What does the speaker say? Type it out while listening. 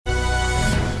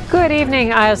Good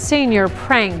evening. A senior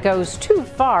prank goes too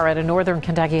far at a northern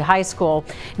Kentucky high school.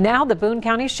 Now the Boone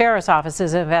County Sheriff's Office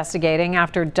is investigating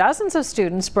after dozens of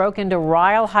students broke into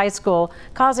Ryle High School,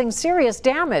 causing serious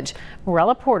damage.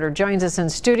 Morella Porter joins us in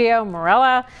studio.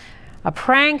 Morella, a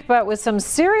prank, but with some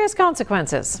serious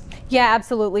consequences. Yeah,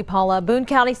 absolutely, Paula. Boone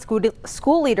County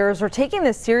school leaders are taking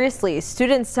this seriously.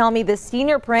 Students tell me this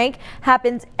senior prank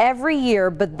happens every year,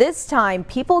 but this time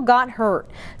people got hurt.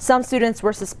 Some students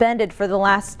were suspended for the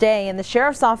last day, and the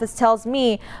sheriff's office tells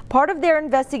me part of their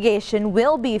investigation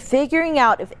will be figuring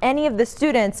out if any of the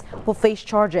students will face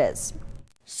charges.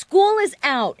 School is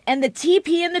out, and the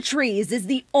TP in the trees is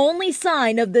the only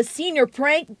sign of the senior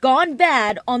prank gone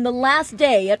bad on the last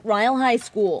day at Ryle High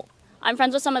School. I'm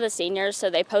friends with some of the seniors, so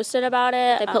they posted about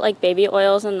it. They put like baby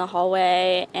oils in the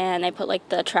hallway, and they put like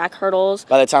the track hurdles.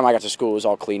 By the time I got to school, it was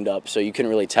all cleaned up, so you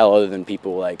couldn't really tell other than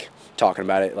people like talking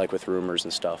about it, like with rumors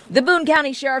and stuff. The Boone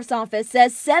County Sheriff's Office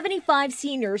says 75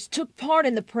 seniors took part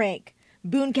in the prank.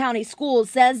 Boone County Schools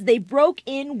says they broke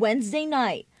in Wednesday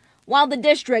night. While the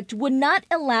district would not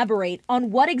elaborate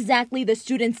on what exactly the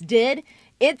students did,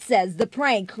 it says the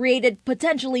prank created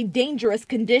potentially dangerous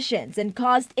conditions and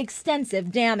caused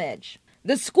extensive damage.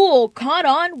 The school caught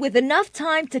on with enough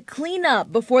time to clean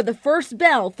up before the first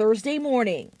bell Thursday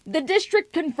morning. The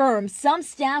district confirms some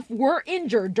staff were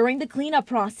injured during the cleanup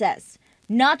process,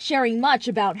 not sharing much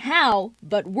about how,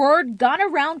 but word got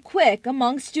around quick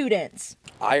among students.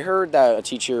 I heard that a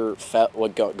teacher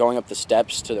going up the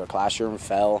steps to their classroom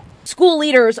fell. School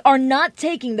leaders are not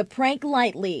taking the prank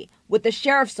lightly, with the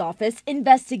sheriff's office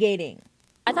investigating.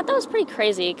 I thought that was pretty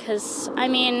crazy because, I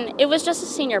mean, it was just a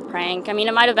senior prank. I mean,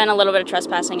 it might have been a little bit of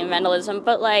trespassing and vandalism,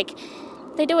 but like,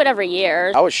 they do it every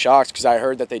year. I was shocked because I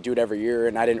heard that they do it every year,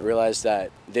 and I didn't realize that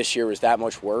this year was that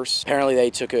much worse. Apparently they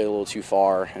took it a little too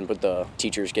far and put the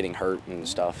teachers getting hurt and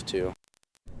stuff too.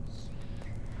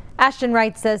 Ashton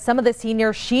Wright says some of the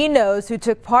seniors she knows who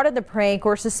took part in the prank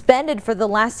were suspended for the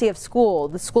last day of school.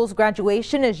 The school's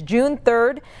graduation is June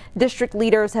 3rd. District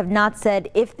leaders have not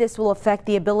said if this will affect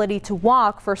the ability to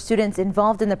walk for students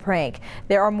involved in the prank.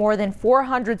 There are more than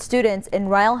 400 students in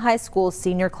Ryle High School's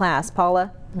senior class.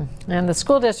 Paula? And the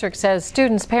school district says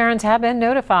students' parents have been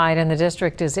notified, and the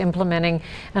district is implementing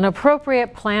an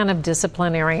appropriate plan of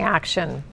disciplinary action.